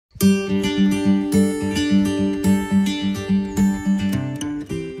My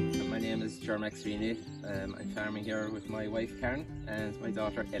name is Ger McSweeney. I'm farming here with my wife Karen and my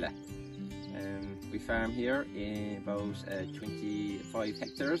daughter Ella. We farm here in about 25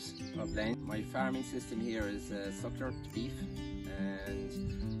 hectares of land. My farming system here is suckler to beef,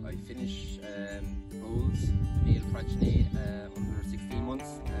 and I finish the bulls, the male progeny under 16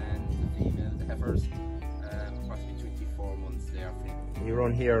 months, and the female, the heifers, approximately 24 months there. We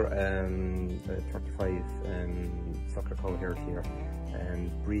run here the 35 suckler cow here, and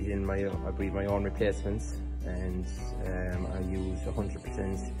I breed my own replacements, and I use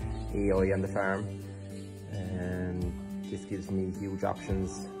 100% AI on the farm, and this gives me huge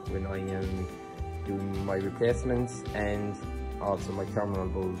options when I am doing my replacements and also my terminal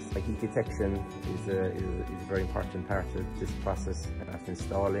bulls. Heat detection is a very important part of this process. After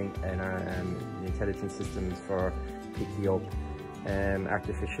installing intelligent systems for picking up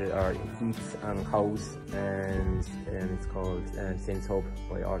artificial heat on cows, and it's called Sense Hub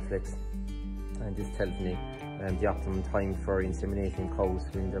by Allflex, and this tells me the optimum time for inseminating cows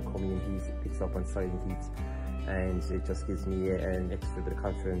when they're coming in heat. It picks up on silent heat, and it just gives me an extra bit of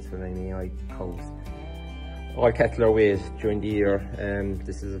confidence when I'm in cows. All cattle are weighed during the year.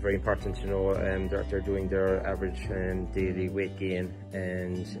 This is very important to know. They're doing their average daily weight gain,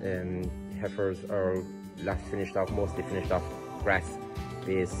 and heifers are mostly finished off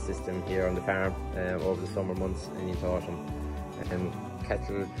grass-based system here on the farm over the summer months and into autumn.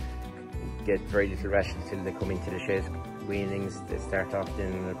 Cattle get very little ration until they come into the shed. Weanings, they start off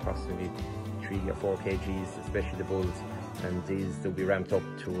in approximately 3 or 4 kgs, especially the bulls, and these will be ramped up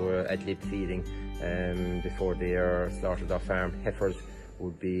to ad-lib feeding before they are slaughtered off farm. Heifers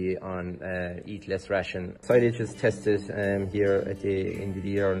would be on eat less ration. Silage is tested here at the end of the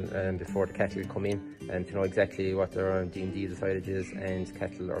year before the cattle come in, and to know exactly what their D&D the silage is, and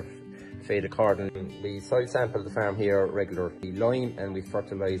cattle are fed accordingly. We soil sample the farm here regularly. We lime and we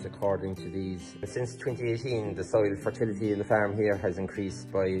fertilise according to these. Since 2018, the soil fertility in the farm here has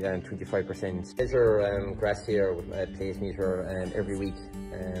increased by 25%. Measure grass here with a plate meter every week.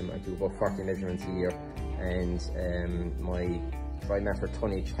 I do about 40 measurements a year, and my dry matter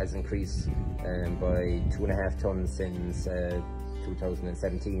tonnage has increased by 2.5 tons since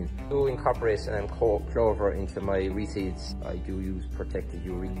 2017. I do incorporate Clover into my reseeds. I do use protected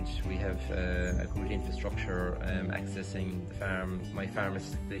urea. We have a good infrastructure accessing the farm. My farm is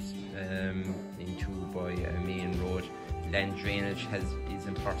split in two by a main road. Land drainage is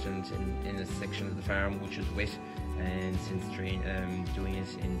important in a section of the farm which is wet, and since doing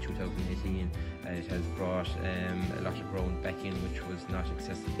it in 2018, it has brought a lot of ground back in which was not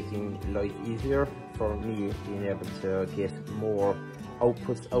accessible. Making life easier for me, being able to get more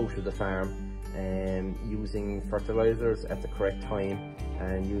outputs out of the farm, and using fertilizers at the correct time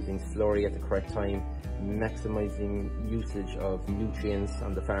and using slurry at the correct time, maximizing usage of nutrients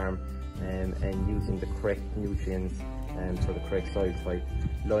on the farm, and using the correct nutrients for the correct soil type.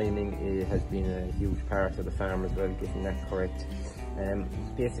 Liming has been a huge part of the farm as well, getting that correct.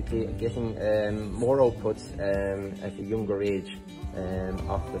 Basically getting more outputs at a younger age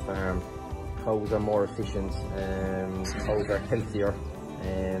off the farm. Cows are more efficient, cows are healthier,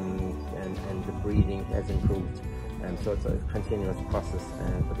 and the breeding has improved. So it's a continuous process,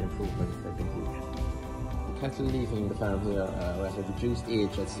 but the improvements have been huge. The cattle leaving the farm here are at a reduced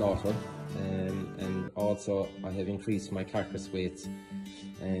age at slaughter, and also I have increased my carcass weights,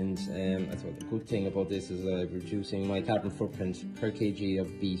 and that's what the good thing about this is reducing my carbon footprint per kg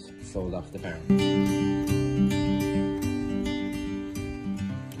of beef sold off the farm.